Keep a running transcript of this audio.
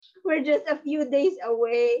we're just a few days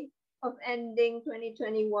away of ending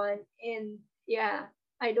 2021. And yeah,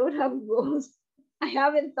 I don't have goals. I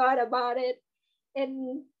haven't thought about it.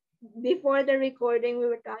 And before the recording, we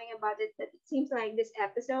were talking about it that it seems like this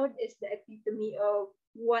episode is the epitome of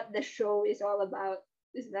what the show is all about.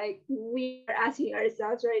 It's like we are asking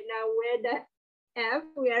ourselves right now where the F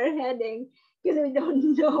we are heading because we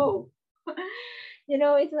don't know.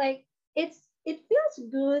 It's like it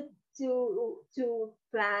feels good to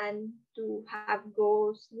plan, to have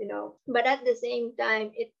goals, but at the same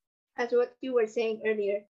time, it, as what you were saying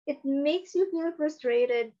earlier, it makes you feel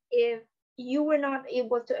frustrated if you were not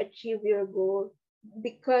able to achieve your goal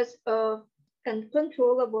because of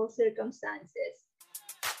uncontrollable circumstances.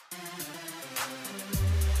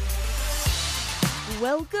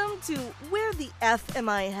 Welcome to Where the F Am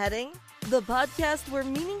I Heading? The podcast where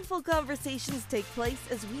meaningful conversations take place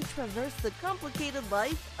as we traverse the complicated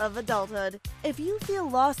life of adulthood. If you feel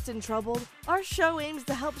lost and troubled, our show aims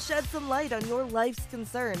to help shed some light on your life's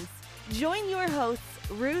concerns. Join your hosts,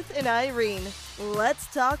 Ruth and Irene. Let's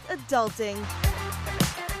talk adulting.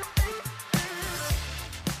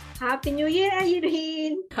 Happy New Year,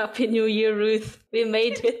 Irene! Happy New Year, Ruth. We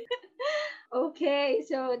made it. Okay,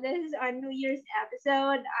 so this is our New Year's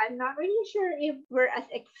episode. I'm not really sure if we're as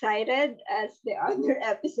excited as the other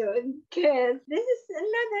episode because this is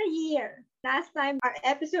another year. Last time our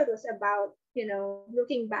episode was about,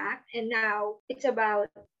 looking back, and now it's about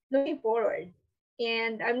looking forward.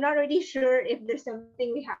 And I'm not really sure if there's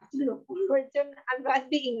something we have to look forward to. I'm not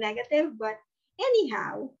being negative, but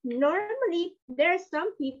anyhow, normally there are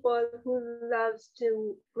some people who loves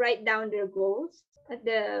to write down their goals at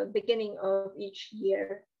the beginning of each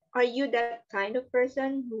year. Are you that kind of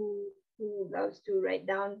person who loves to write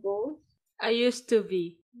down goals? I used to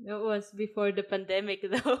be. It was before the pandemic,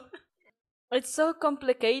 though. It's so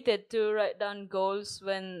complicated to write down goals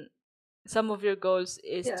when some of your goals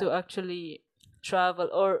is Yeah. to actually travel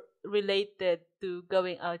or related to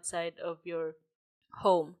going outside of your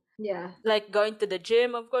home. Yeah. Like going to the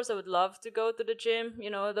gym, of course, I would love to go to the gym.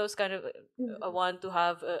 Those kind of. I Mhm. want to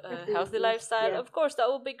have a healthy Activities. lifestyle. Yeah. Of course, that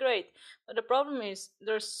would be great. But the problem is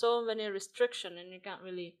there's so many restriction, and you can't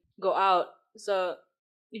really go out. So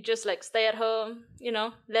you just like stay at home.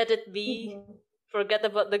 Let it be. Mhm. Forget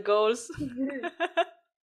about the goals.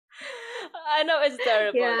 I know it's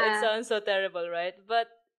terrible. It Yeah. sounds so terrible, right? But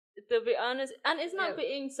to be honest, and it's Yeah. not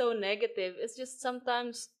being so negative. It's just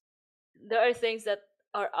sometimes there are things that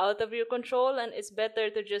are out of your control, and it's better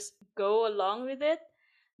to just go along with it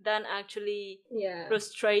than actually Yeah.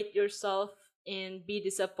 frustrate yourself and be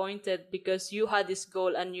disappointed because you had this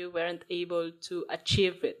goal and you weren't able to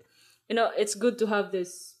achieve it. It's good to have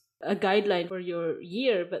this a guideline for your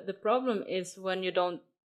year, but the problem is when you don't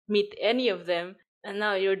meet any of them and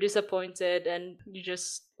now you're disappointed and you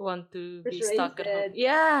just want to be stuck at home. Frustrated.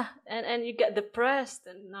 Yeah, and you get depressed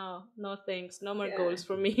and no thanks, no more Yeah. goals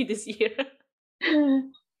for me this year.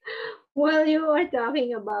 While you are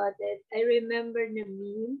talking about it, I remember the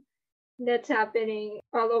meme that's happening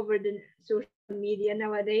all over the social media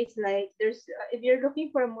nowadays. Like, there's if you're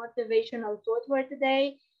looking for a motivational quote for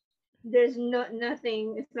today, there's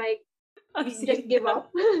nothing. It's like I've you just seen give that.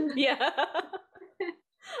 up. Yeah.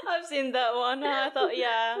 I've seen that one. I thought,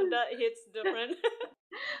 yeah, that hits different.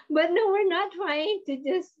 But no, we're not trying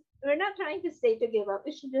to say to give up.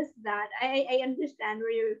 It's just that I understand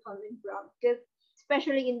where you're coming from because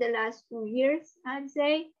especially in the last 2 years, I'd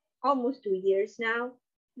say almost 2 years now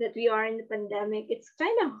that we are in the pandemic, it's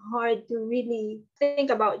kind of hard to really think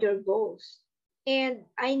about your goals. And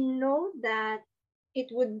I know that it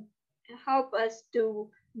would help us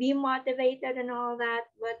to be motivated and all that,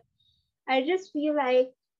 but I just feel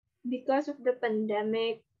like because of the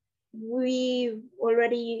pandemic, we've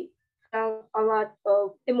already felt a lot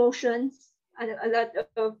of emotions, a lot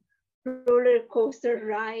of roller coaster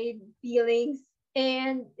ride feelings,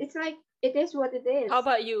 and it's like it is what it is. How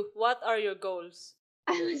about you? What are your goals?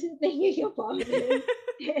 I wasn't thinking about it,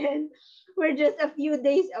 and we're just a few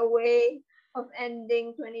days away of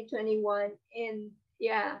ending 2021, and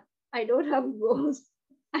yeah, I don't have goals.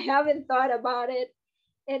 I haven't thought about it,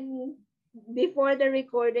 and before the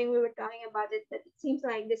recording, we were talking about it that it seems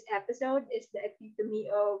like this episode is the epitome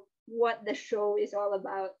of what the show is all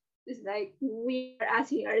about. It's like we are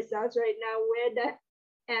asking ourselves right now where the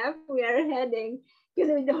F we are heading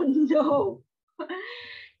because we don't know.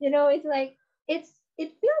 It's like it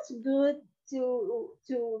feels good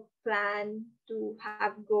to plan, to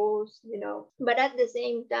have goals, but at the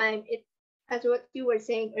same time, it, as what you were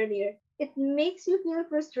saying earlier, it makes you feel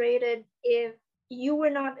frustrated if you were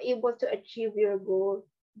not able to achieve your goal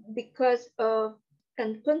because of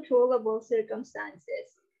uncontrollable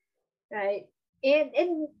circumstances. right?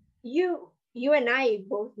 And you and I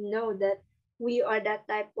both know that we are that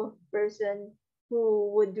type of person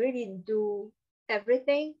who would really do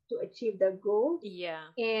everything to achieve the goal, Yeah.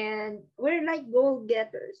 and we're like goal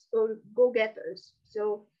getters or go getters.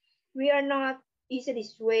 So we are not easily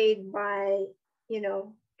swayed by,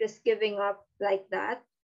 just giving up like that.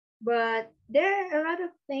 But there are a lot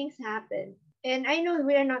of things happen, and I know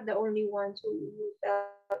we are not the only ones who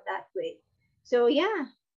felt that way. So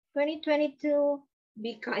yeah, 2022,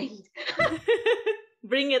 be kind.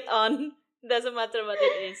 Bring it on. Doesn't matter what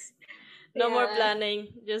it is. No more Yeah, planning.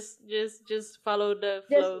 Just follow the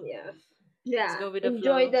just flow. yeah, Just yeah. go with the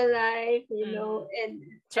Enjoy flow. the life, Hmm. and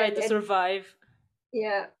Try to and survive.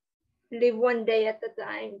 yeah, live one day at a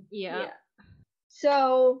time. Yeah. Yeah.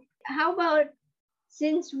 So how about,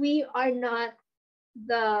 since we are not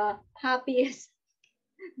the happiest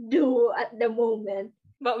duo at the moment?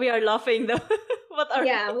 But we are laughing though. What are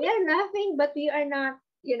Yeah, we? we are laughing, but we are not,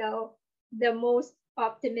 the most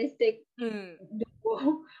optimistic Mm.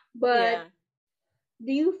 duo. But Yeah.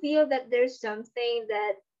 do you feel that there's something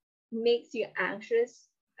that makes you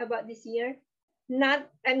anxious about this year?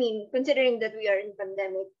 Not, I mean, considering that we are in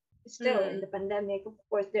pandemic, still in Mm. the pandemic, of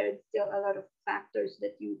course, there are still a lot of factors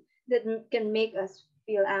that can make us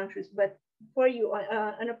feel anxious. But for you,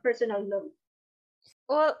 on a personal note,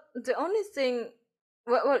 Well, the only thing,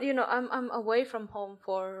 I'm away from home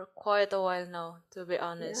for quite a while now, to be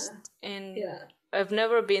honest, yeah, and yeah, I've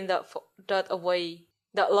never been that away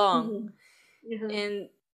that long, mm-hmm. Yeah, and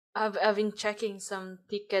I've been checking some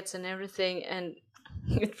tickets and everything, and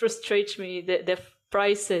it frustrates me the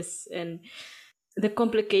prices and the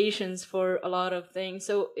complications for a lot of things.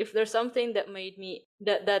 So if there's something that made me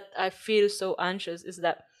that I feel so anxious is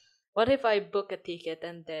that what if I book a ticket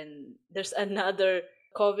and then there's another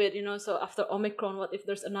COVID, so after Omicron, what if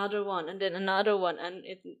there's another one and then another one and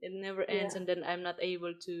it never ends yeah, and then I'm not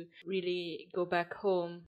able to really go back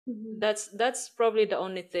home. mm-hmm. That's probably the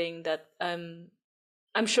only thing that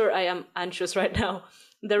I'm sure I am anxious right now.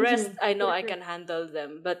 The rest, Mm-hmm. I know I Definitely. can handle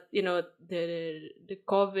them, but the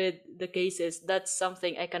COVID, the cases, that's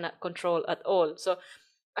something I cannot control at all. So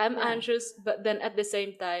I'm Yeah. anxious, but then at the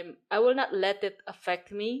same time, I will not let it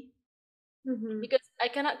affect me Mm-hmm. because I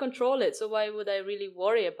cannot control it. So why would I really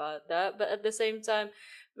worry about that? But at the same time,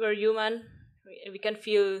 we're human. We can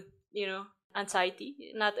feel,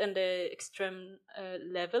 anxiety, not in the extreme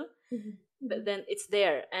level, but Mm-hmm. then it's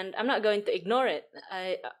there and I'm not going to ignore it.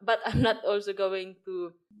 But I'm not also going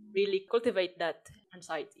to really cultivate that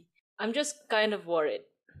anxiety. I'm just kind of worried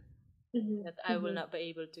Mm-hmm. that I will Mm-hmm. not be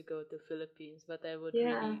able to go to Philippines, but I would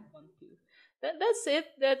Yeah. really want to. That's it.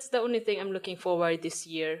 That's the only thing I'm looking forward this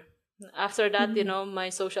year. After that, Mm-hmm. my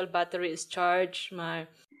social battery is charged. My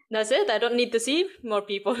That's it. I don't need to see more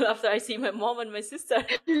people after I see my mom and my sister.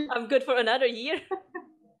 I'm good for another year.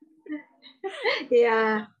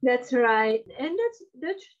 Yeah, that's right. And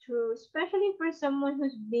that's true, especially for someone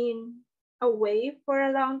who's been away for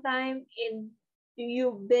a long time, and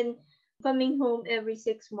you've been coming home every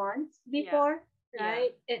 6 months Yeah. before, Yeah.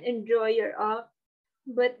 right? And enjoy your off.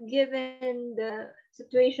 But given the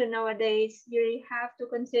situation nowadays, you have to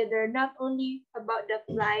consider not only about the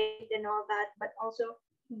flight and all that, but also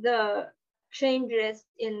the changes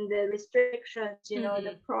in the restrictions, the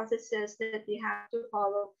Mm-hmm. processes that you have to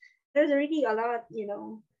follow. There's really a lot,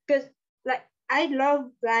 because like I love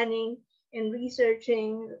planning and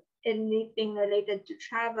researching anything related to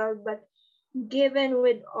travel, but given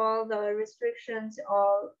with all the restrictions,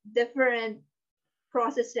 all different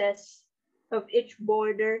processes of each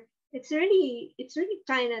border, it's really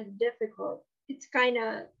kind of difficult. It's kind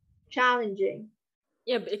of challenging,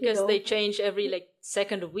 Yeah, you because they know. change every like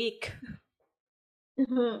second week.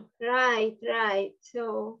 Mhm. Right, right.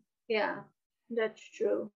 So yeah, that's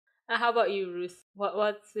true. How about you, Ruth?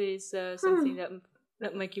 What is something Hmm.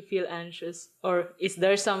 that make you feel anxious, or is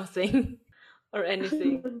there something, or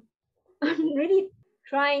anything? I'm really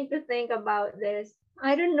trying to think about this.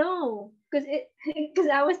 I don't know, because because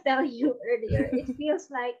I was telling you earlier, it feels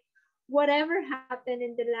like whatever happened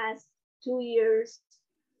in the last 2 years,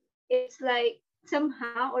 it's like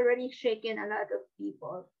somehow already shaken a lot of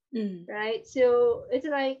people, Mm. right? So it's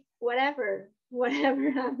like whatever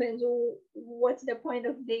happens, what's the point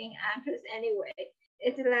of being anxious anyway?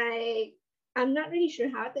 It's like I'm not really sure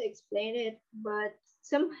how to explain it, but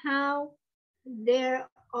somehow there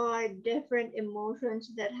are different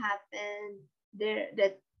emotions that happen there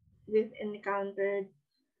that we've encountered,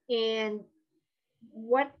 and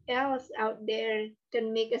what else out there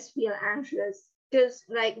can make us feel anxious? Because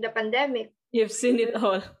like the pandemic, You've seen it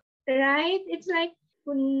all. right? It's like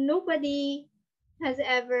nobody has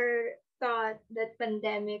ever thought that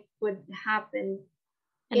pandemic would happen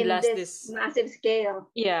And in last this this, massive scale,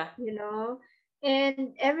 yeah. you know,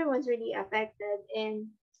 and everyone's really affected. And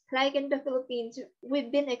like in the Philippines,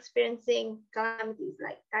 we've been experiencing calamities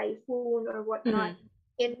like typhoon or whatnot,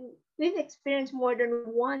 Mm-hmm. and we've experienced more than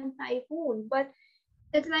one typhoon. But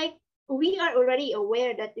it's like we are already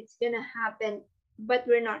aware that it's gonna happen, but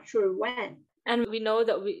we're not sure when. And we know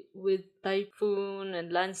that we with typhoon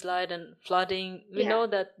and landslide and flooding, we Yeah, know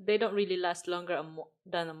that they don't really last longer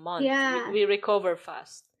than a month. yeah, We recover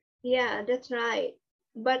fast. yeah, that's right.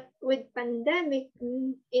 But with pandemic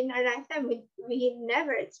in our lifetime, we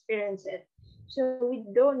never experienced it, so we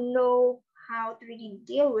don't know how to really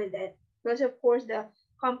deal with it. Because of course the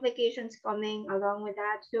complications coming along with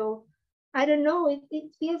that. So I don't know.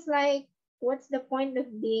 It feels like what's the point of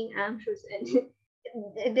being anxious? And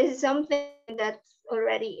this is something that's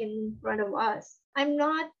already in front of us. I'm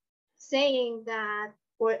not saying that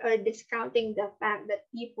or discounting the fact that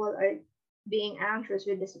people are being anxious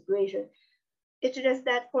with the situation. It's just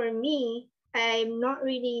that for me, I'm not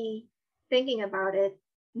really thinking about it,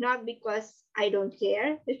 not because I don't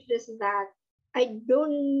care. It's just that I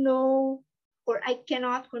don't know or I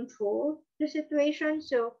cannot control the situation.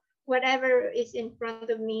 So whatever is in front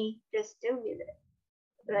of me, just deal with it.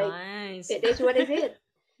 Like Nice. it is what it is.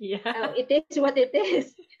 Yeah. It is what it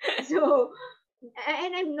is. So,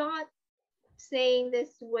 and I'm not saying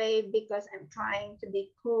this way because I'm trying to be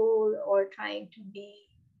cool or trying to be,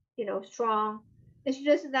 strong. It's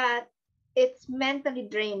just that it's mentally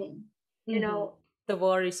draining. You Mm-hmm. know, The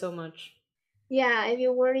worry so much. yeah, if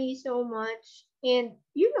you worry so much, and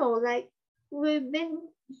like we've been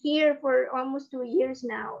here for almost 2 years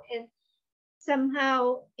now, and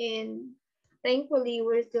somehow, and thankfully,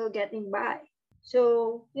 we're still getting by.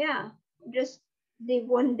 So, yeah, just live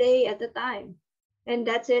one day at a time. And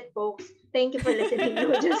that's it, folks. Thank you for listening.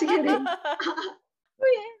 No, just kidding.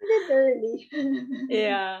 We ended early.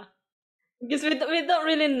 Yeah. Because we don't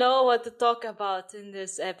really know what to talk about in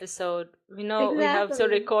this episode. We know we have to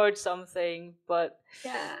Exactly. record something, but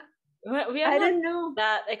Yeah. we are I not don't know.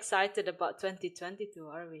 that excited about 2022,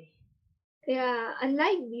 are we? Yeah.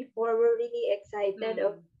 Unlike before, we're really excited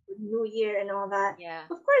of Mm, New Year and all that. yeah.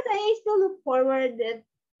 Of course, I still look forward that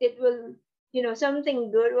it will, something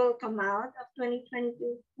good will come out of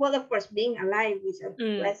 2022. Well, of course, being alive is a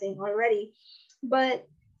Mm, blessing already. But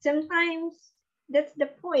sometimes that's the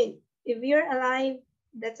point. If you're alive,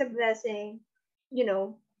 that's a blessing. You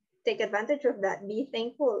know, take advantage of that. Be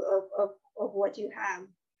thankful of what you have,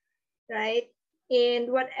 right? And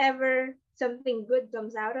whatever something good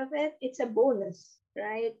comes out of it, it's a bonus,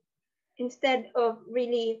 right? Instead of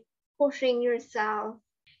really pushing yourself.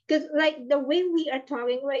 Because like the way we are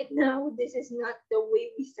talking right now, this is not the way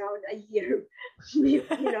we sound a year,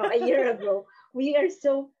 a year ago. We are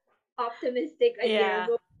so optimistic a year yeah.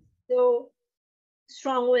 ago, so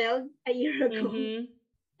strong-willed a year ago, Mm-hmm.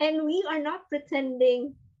 and we are not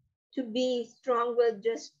pretending to be strong-willed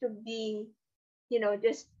just to be,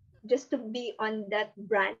 just to be on that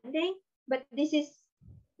branding. But this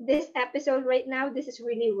episode right now. This is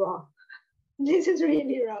really raw. This is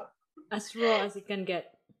really raw. As raw as it can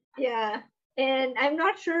get. Yeah. And I'm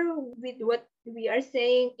not sure with what we are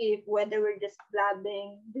saying if whether we're just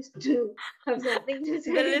blabbing just to have something to The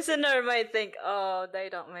say. listener might think, oh, they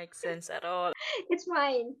don't make sense at all. It's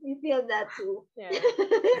fine. We feel that too. Yeah.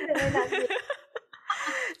 We're not good.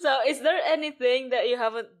 So, is there anything that you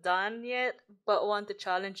haven't done yet but want to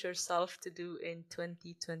challenge yourself to do in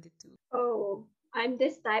 2022? Oh, I'm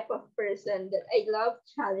this type of person that I love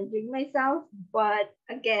challenging myself, but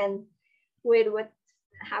again, with what's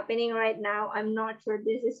happening right now, I'm not sure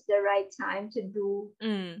this is the right time to do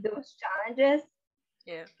Mm, those challenges.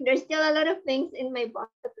 yeah. There's still a lot of things in my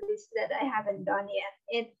bucket list that I haven't done yet.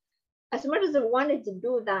 And as much as I wanted to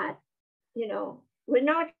do that, we're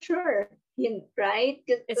not sure, right?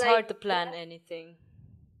 Because It's hard to plan anything.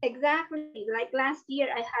 exactly, like last year,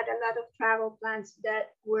 I had a lot of travel plans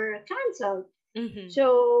that were canceled. Mm-hmm.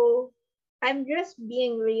 So I'm just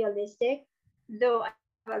being realistic, though I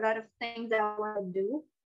have a lot of things I want to do.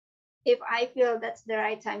 If I feel that's the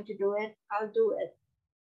right time to do it, I'll do it.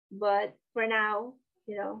 But for now,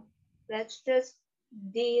 let's just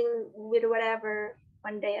deal with whatever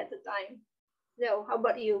one day at a time. So, how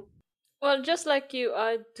about you? Well, just like you,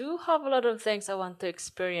 I do have a lot of things I want to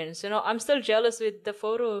experience. I'm still jealous with the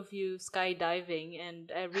photo of you skydiving,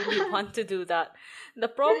 and I really want to do that. The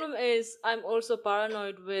problem is, I'm also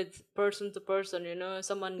paranoid with person to person,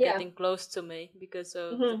 someone Yeah. getting close to me because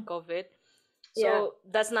of the Mm-hmm. COVID. Yeah. So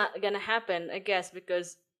that's not gonna happen, I guess,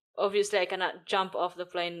 because obviously I cannot jump off the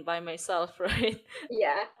plane by myself, right?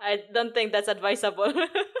 Yeah. I don't think that's advisable.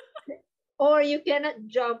 or you cannot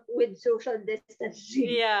jump with social distancing.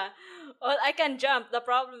 Yeah. Well, I can jump. The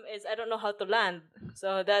problem is I don't know how to land.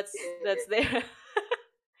 So that's there.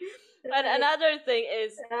 And Right, another thing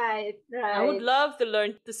is right, I would right. love to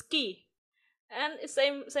learn to ski. And it's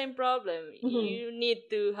same problem. Mm-hmm. You need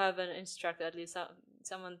to have an instructor, at least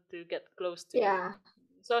someone to get close to you. Yeah,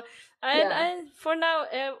 So yeah, I for now,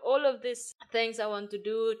 all of these things I want to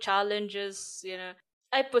do, challenges,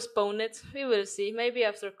 I postpone it. We will see. Maybe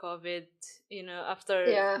after COVID, after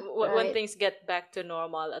yeah, when right, things get back to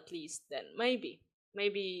normal, at least then maybe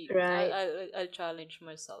right. I'll challenge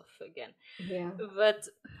myself again. Yeah. But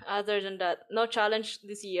other than that, no challenge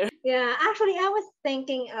this year. Yeah, actually, I was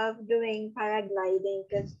thinking of doing paragliding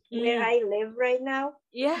because where Mm, I live right now,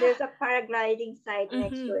 yeah. there's a paragliding site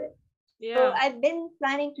next Mm-hmm. to it. So Yeah. I've been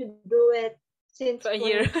planning to do it since For a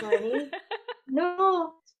year. 2020. No,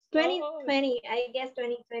 Oh. 2020, I guess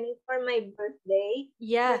 2020 for my birthday.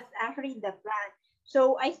 Yeah. That's actually the plan.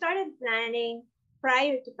 So I started planning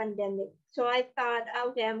prior to pandemic. So I thought,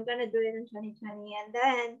 okay, I'm gonna do it in 2020, and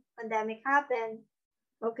then pandemic happened.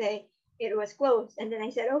 Okay, it was closed, and then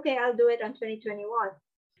I said, okay, I'll do it on 2021.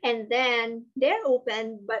 And then they're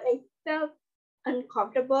open, but I felt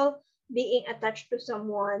uncomfortable being attached to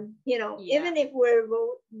someone. Yeah. Even if we're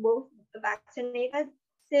both vaccinated,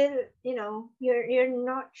 still, you're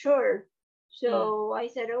not sure. Mm. So I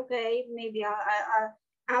said, okay, maybe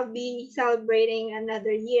I'll be celebrating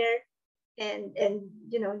another year, and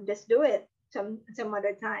just do it some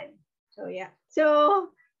other time. So yeah. So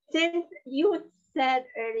since you said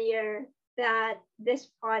earlier that this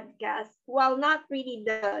podcast, well, not really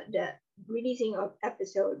the releasing of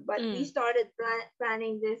episode, but we Mm. started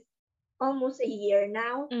planning this almost a year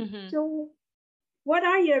now. Mm-hmm. So what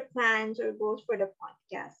are your plans or goals for the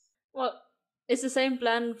podcast? Well, it's the same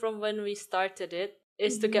plan from when we started it,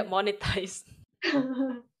 is to get Mhm. monetized.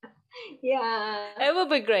 Yeah. It will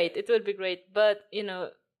be great. It will be great. But,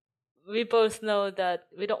 we both know that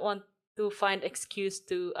we don't want to find excuse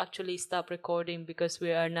to actually stop recording because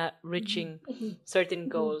we are not Mhm. reaching Mhm. certain Mhm.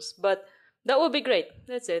 goals. But that would be great.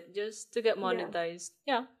 That's it. Just to get Yeah. monetized.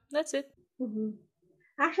 Yeah, that's it. Mhm.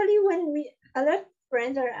 Actually, when a lot of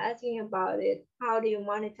friends are asking about it, how do you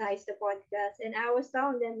monetize the podcast? And I was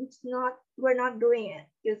telling them we're not doing it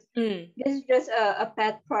because Mm. this is just a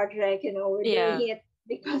pet project. We're doing Yeah. it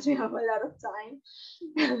because we have a lot of time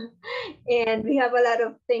and we have a lot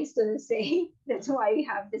of things to say. That's why we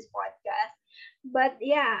have this podcast. But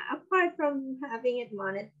yeah, apart from having it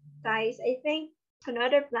monetized, I think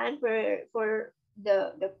another plan for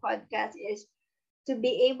the podcast is to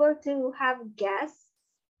be able to have guests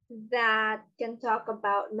that can talk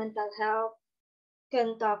about mental health,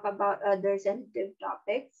 can talk about other sensitive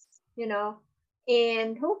topics,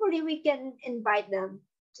 and hopefully we can invite them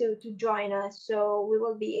to join us so we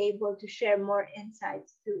will be able to share more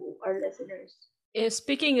insights to our listeners.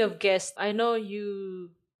 Speaking of guests, I know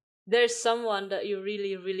there's someone that you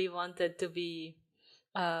really, really wanted to be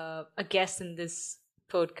a guest in this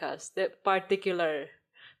podcast, that particular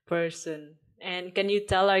person. And can you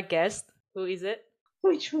tell our guest who is it?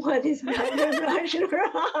 Which one is that? I'm not sure.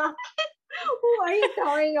 Who are you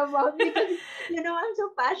talking about? Because I'm so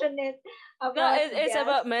passionate No, about it's guests.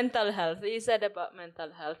 about mental health. You said about mental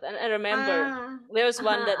health, and I remember Ah, there was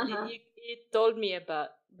one uh-huh, that uh-huh. you told me about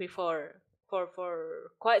before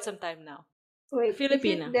for quite some time now. Wait,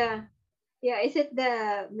 Filipina. is it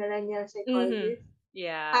the millennial Mm-hmm. psychologist?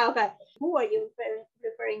 Yeah. Ah, okay. Who are you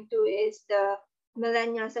referring to is the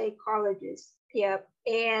millennial psychologist. Yep.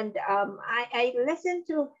 And I listened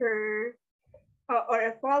to her, or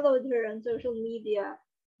I followed her on social media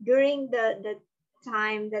during the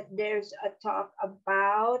time that there's a talk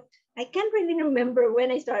about, I can't really remember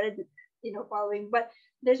when I started, following, but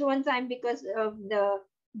there's one time because of the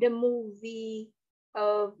movie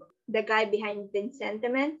of the guy behind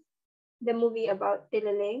Vincentiment, the movie about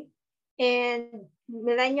Tililing, and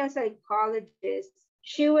millennial psychologist.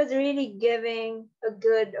 She was really giving a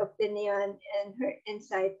good opinion and her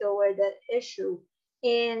insight toward that issue.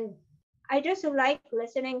 And I just like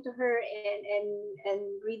listening to her and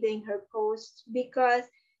reading her posts because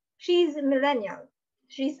she's a millennial.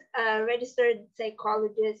 She's a registered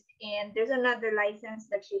psychologist, and there's another license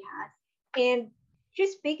that she has. And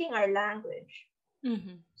she's speaking our language.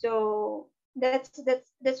 Mm-hmm. So that's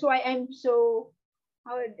why I'm so,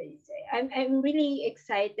 how would they say, I'm really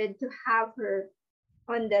excited to have her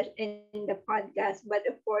in the podcast. But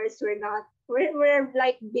of course we're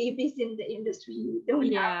like babies in the industry. We don't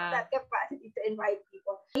have Yeah. that capacity to invite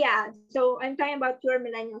people. Yeah, so I'm talking about pure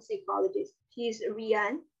millennial psychologist. She's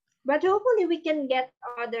Rian. But hopefully we can get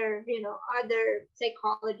other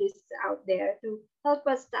psychologists out there to help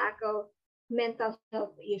us tackle mental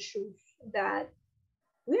health issues that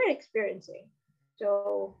we're experiencing.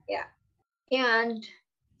 So yeah. And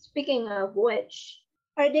speaking of which,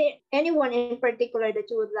 are there anyone in particular that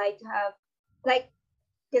you would like to have, like,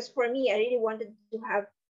 because for me, I really wanted to have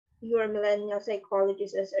your millennial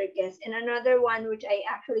psychologist as our guest. And another one which I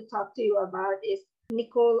actually talked to you about is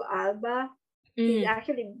Nicole Alba. She's Mm.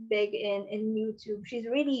 actually big in YouTube. She's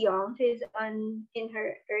really young. She's in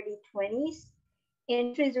her early 20s,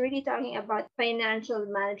 and she's really talking about financial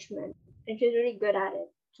management, and she's really good at it.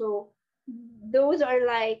 So those are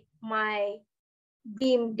like my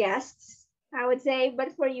dream guests, I would say.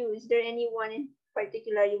 But for you, is there anyone in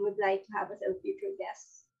particular you would like to have as a future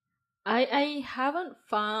guest? I haven't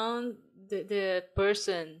found the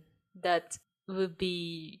person that would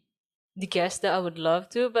be the guest that I would love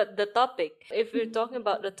to, but the topic, if we're talking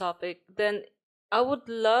about the topic, then I would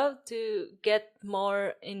love to get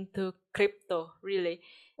more into crypto, really,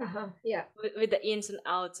 Uh-huh. Yeah. with the ins and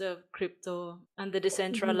outs of crypto and the Mm-hmm.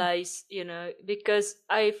 decentralized, because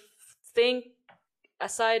think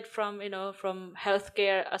aside from, from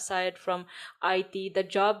healthcare, aside from IT, the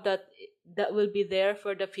job that will be there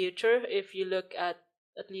for the future, if you look at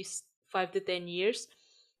least 5 to 10 years,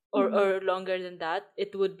 Mm-hmm. or longer than that,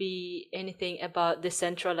 it would be anything about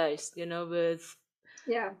decentralized,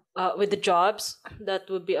 Yeah. with the jobs that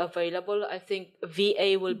would be available. I think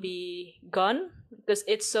VA will Mm-hmm. be gone because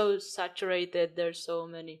it's so saturated. There's so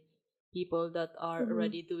many people that are Mm-hmm.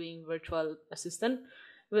 already doing virtual assistant.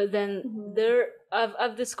 But then Mm-hmm.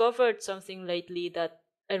 I've discovered something lately that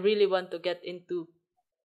I really want to get into,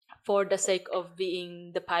 for the sake of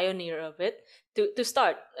being the pioneer of it, to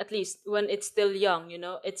start at least when it's still young.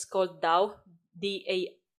 It's called DAO,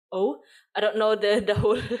 DAO. I don't know the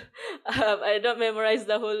whole I don't memorize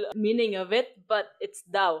the whole meaning of it, but it's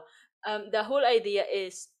DAO. The whole idea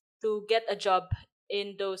is to get a job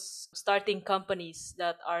in those starting companies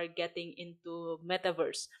that are getting into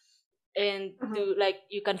metaverse, and Uh-huh. to, like,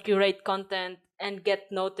 you can curate content and get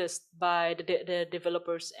noticed by the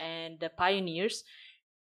developers and the pioneers,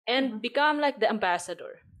 Uh-huh. and become like the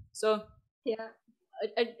ambassador. So Yeah.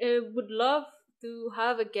 I would love to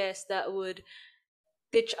have a guest that would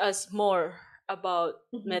teach us more about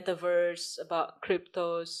Mm-hmm. metaverse, about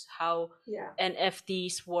cryptos, how Yeah.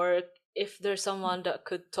 NFTs work. If there's someone that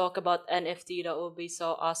could talk about NFT, that would be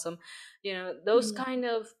so awesome. Those Mm-hmm. kind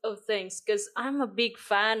of things, because I'm a big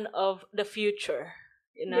fan of the future.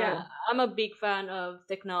 Yeah. I'm a big fan of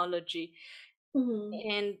technology, Mm-hmm.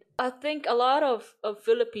 and I think a lot of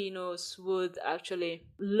Filipinos would actually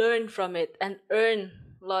learn from it and earn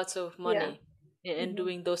lots of Yeah. money in Mm-hmm.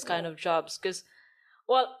 doing those kind Yeah. of jobs. Because,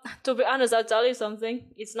 well, to be honest, I'll tell you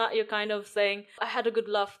something. It's not your kind of thing. I had a good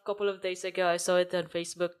laugh a couple of days ago. I saw it on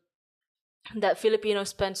Facebook that Filipinos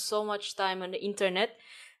spend so much time on the internet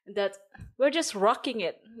that we're just rocking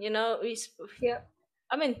it. Yeah.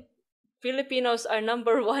 I mean, Filipinos are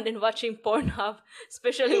number one in watching Pornhub,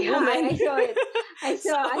 especially Yeah. I women. saw it. I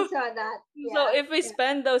so saw that. so Yeah. if we Yeah.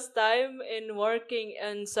 spend those time in working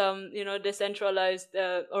in some, decentralized,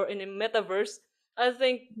 or in a metaverse, I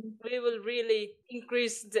think Mm-hmm. we will really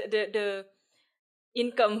increase the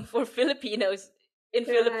income for Filipinos in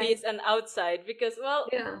Right. Philippines and outside, because, well,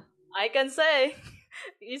 Yeah. I can say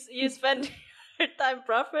you spend your time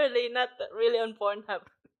properly, not really on Pornhub.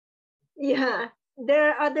 Yeah.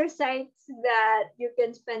 There are other sites that you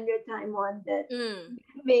can spend your time on that Mm.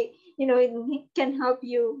 may, it can help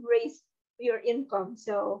you raise your income.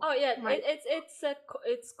 So Oh yeah, my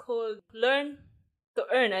it's called Learn to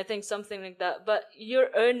Earn, I think, something like that. But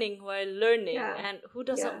you're earning while learning, yeah. and who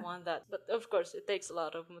doesn't Yeah. want that? But of course, it takes a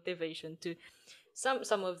lot of motivation to.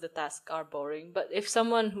 Some of the tasks are boring, but if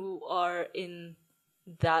someone who are in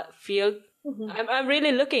that field, Mm-hmm. I'm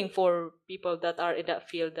really looking for people that are in that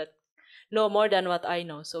field that know more than what I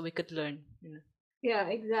know, so we could learn. Yeah,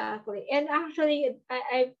 exactly. And actually,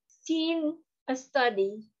 I've seen a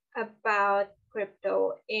study about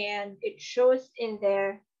crypto, and it shows in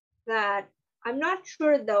there that I'm not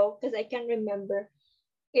sure though, because I can't remember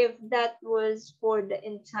if that was for the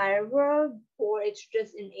entire world or it's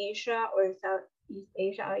just in Asia or Southeast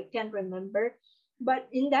Asia. I can't remember. But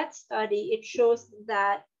in that study, it shows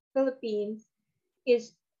that Philippines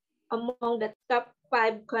is among the top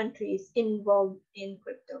 5 countries involved in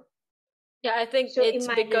crypto. Yeah, I think So it's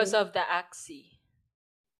because imagine, of the Axie.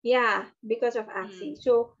 yeah, because of Mm. Axie.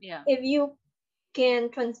 So Yeah. if you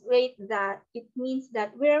can translate that, it means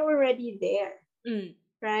that we're already there, Mm.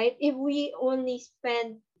 right? If we only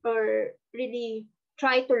spend or really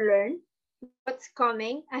try to learn what's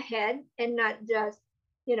coming ahead and not just,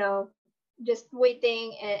 you know, just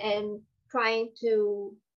waiting and trying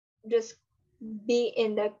to just be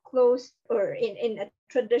in the closed or in a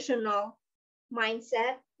traditional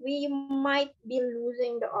mindset, we might be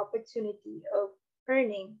losing the opportunity of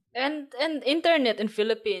earning. And internet in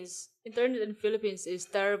Philippines is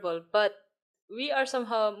terrible, but we are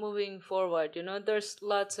somehow moving forward. There's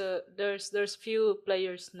lots of there's few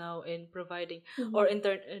players now in providing or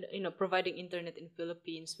Mhm. providing internet in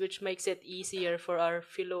Philippines, which makes it easier for our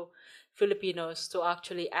fellow Filipinos to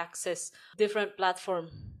actually access different platform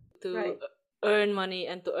to Right. earn money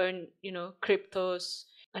and to earn cryptos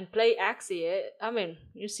and play Axie. I mean,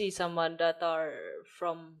 you see someone that are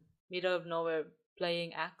from middle of nowhere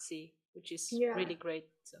playing Axie, which is Yeah. really great.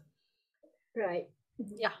 So Right.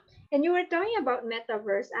 Mhm. yeah. And you were talking about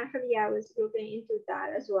metaverse. Actually, I was looking into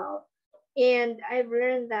that as well. And I've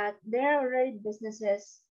learned that there are already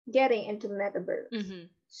businesses getting into metaverse. Mm-hmm.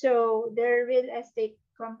 So there are real estate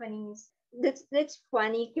companies. That's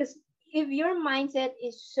funny because if your mindset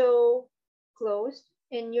is so closed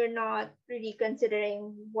and you're not really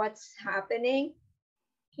considering what's happening,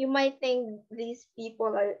 you might think these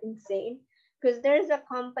people are insane because there's a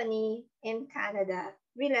company in Canada,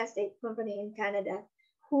 real estate company in Canada,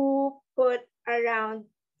 who put around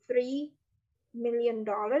 $3 million.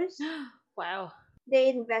 Wow. They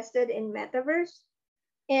invested in metaverse,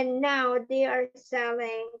 and now they are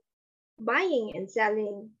buying and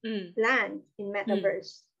selling Mm. land in Mm.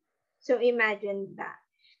 metaverse. So imagine that.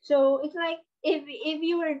 So it's like if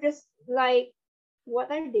you were just like,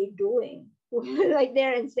 what are they doing? Like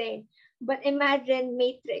they're insane. But imagine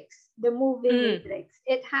Matrix, the movie Mm. Matrix.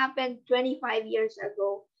 It happened 25 years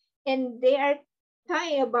ago, and they are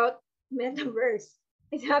talking about metaverse.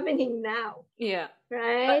 It's happening now, Yeah.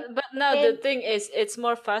 right? But now the And thing is, it's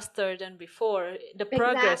more faster than before. The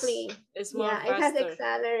progress exactly. is more Yeah, it has faster.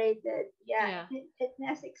 accelerated. Yeah, Yeah. it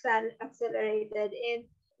has accelerated. And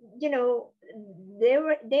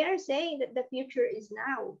they are saying that the future is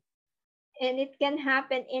now, and it can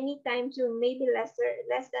happen anytime soon, maybe less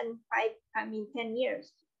than 10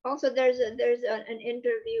 years. Also, an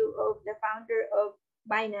interview of the founder of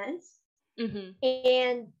Binance, Mm-hmm.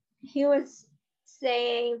 and he was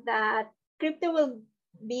saying that crypto will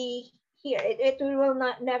be here. It will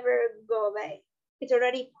not never go away. It's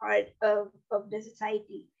already part of the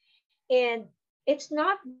society, and it's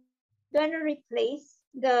not gonna replace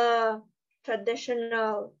the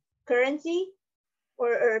traditional currency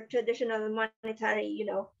or traditional monetary,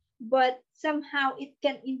 but somehow it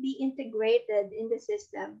can be integrated in the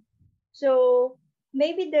system. So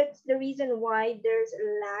maybe that's the reason why there's a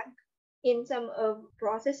lag in some of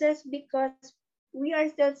processes, because we are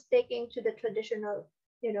still sticking to the traditional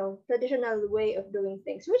way of doing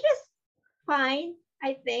things, which is fine,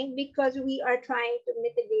 I think, because we are trying to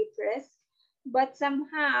mitigate risk, but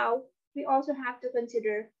somehow we also have to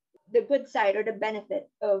consider the good side or the benefit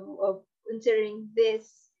of considering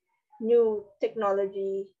this new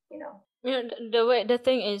technology, The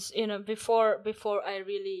thing is, before I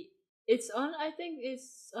really, it's on. I think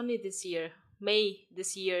it's only this year, May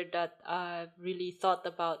this year, that I've really thought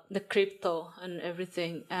about the crypto and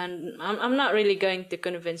everything. And I'm not really going to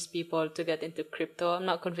convince people to get into crypto. I'm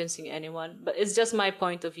not convincing anyone, but it's just my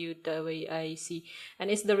point of view, the way I see,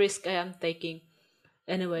 and it's the risk I am taking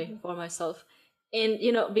anyway Mhm. for myself. And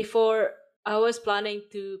before, I was planning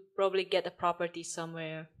to probably get a property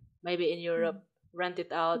somewhere, maybe in Europe, Mhm. rent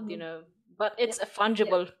it out, Mhm. but Yep. it's a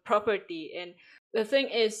fungible property. And the thing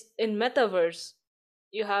is, in metaverse,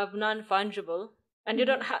 you have non-fungible, and you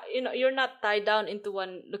don't Mhm. have, you're not tied down into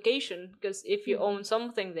one location, because if you Mhm. own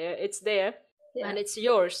something there, it's there Yeah. and it's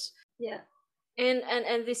yours. Yeah.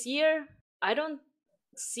 And this year, I don't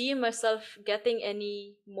see myself getting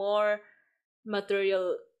any more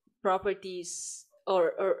material properties,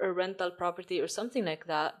 or rental property or something like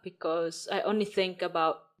that, because I only think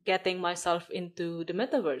about getting myself into the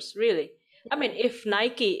metaverse, really. I mean, Yeah. if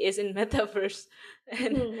Nike is in metaverse,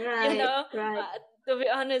 and Mhm. you Right. know Right. to be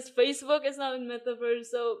honest, Facebook is now in metaverse,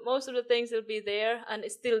 so most of the things will be there, and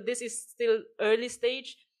this is still early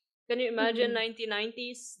stage. Can you imagine, Mhm.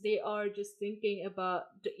 1990s, they are just thinking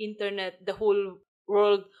about the internet, the whole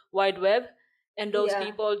world wide web, and those Yeah.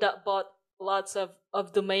 people that bought lots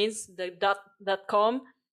of domains, the .com,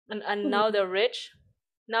 and now Mhm. they're rich.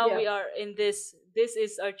 Now we Yep. are in this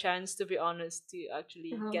is our chance, to be honest, to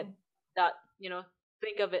actually get Um, that,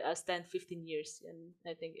 think of it as 10-15 years, and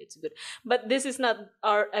I think it's good. But this is not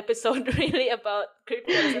our episode really about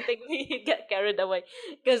cryptos. I think we get carried away,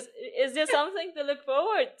 because it's just something to look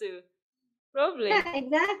forward to, yeah, probably.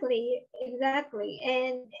 exactly. Exactly.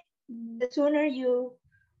 And the sooner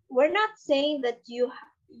we're not saying that you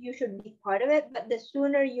should be part of it, but the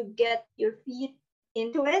sooner you get your feet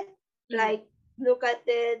into it, Mm. like look at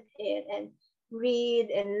it and read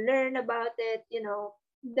and learn about it,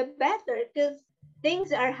 the better, because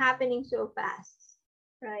things are happening so fast,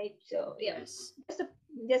 right? So yeah, Yes.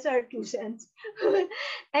 just our 2 cents.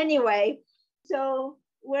 Anyway, so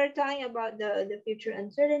we're talking about the future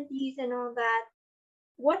uncertainties and all that.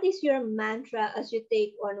 What is your mantra as you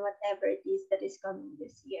take on whatever it is that is coming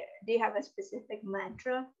this year? Do you have a specific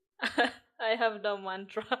mantra? I have no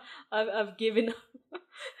mantra. I've given up.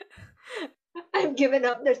 I've given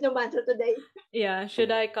up. There's no mantra today. Yeah,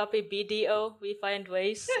 should I copy BDO? We find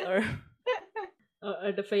ways, or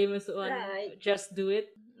the famous one, Right. just do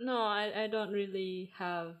it? No, I don't really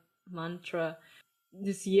have mantra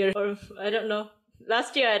this year, or I don't know.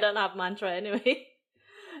 Last year I don't have mantra anyway.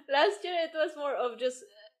 Last year it was more of just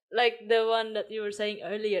like the one that you were saying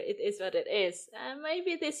earlier. It is what it is, and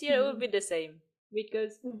maybe this year it will Mm-hmm. be the same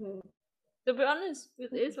because, Mm-hmm. to be honest,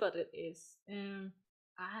 it is what it is.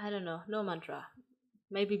 I don't know, no mantra.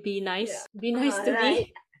 Maybe be Yeah. nice. Be nice to Right.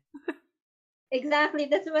 me. Exactly.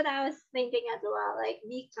 That's what I was thinking as well. Like,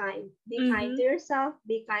 be kind. Be kind to Mm-hmm. yourself.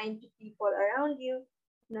 Be kind to people around you.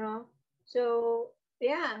 No. So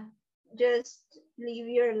yeah, just live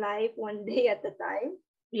your life one day at a time.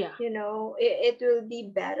 Yeah. It will be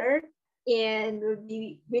better, and will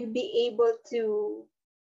be able to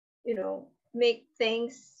make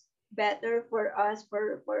things better for us,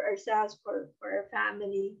 for ourselves, for our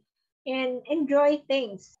family, and enjoy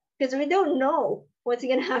things, because we don't know what's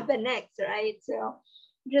gonna happen next, right? So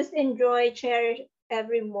just enjoy, cherish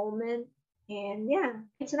every moment. And yeah,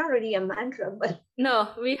 it's not really a mantra, but No,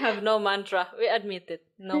 we have no mantra. We admit it.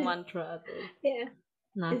 No mantra at all. yeah.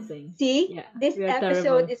 Nothing. See, Yeah, this we are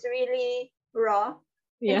episode terrible. is really raw,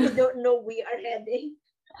 and we Yeah. don't know we are heading.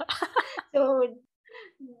 So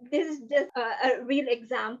this is just a real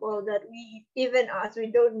example that even us,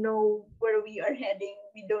 we don't know where we are heading.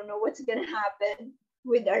 We don't know what's gonna happen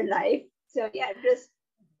with our life. So yeah, just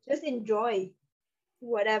enjoy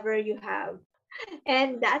whatever you have,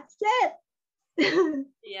 and that's it.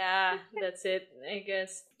 Yeah, that's it, I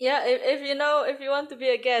guess. Yeah, if you want to be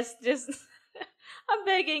a guest, just I'm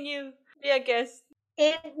begging you, be a guest.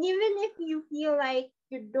 And even if you feel like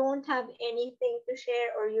you don't have anything to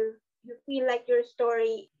share, or you feel like your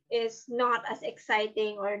story is not as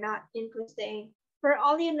exciting or not interesting, for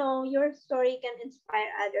all you know, your story can inspire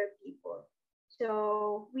other people.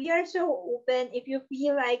 So we are so open. If you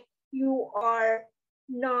feel like you are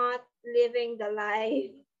not living the life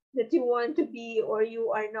that you want to be, or you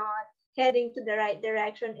are not heading to the right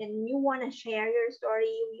direction and you want to share your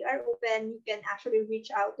story, we are open. You can actually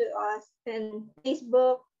reach out to us on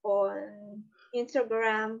Facebook, on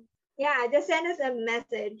Instagram. Yeah, just send us a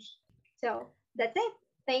message. So that's it.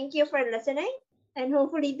 Thank you for listening. And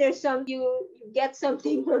hopefully there's you get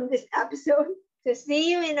something from this episode. So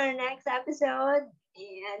see you in our next episode,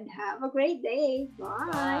 and have a great day. Bye.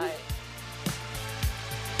 Bye.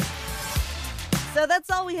 So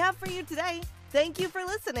that's all we have for you today. Thank you for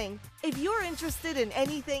listening. If you're interested in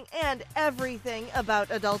anything and everything about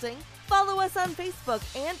adulting, follow us on Facebook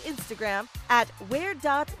and Instagram at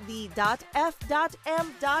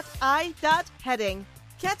where.the.f.m.i.heading.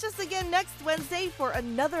 Catch us again next Wednesday for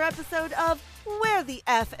another episode of Where the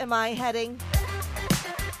F Am I Heading?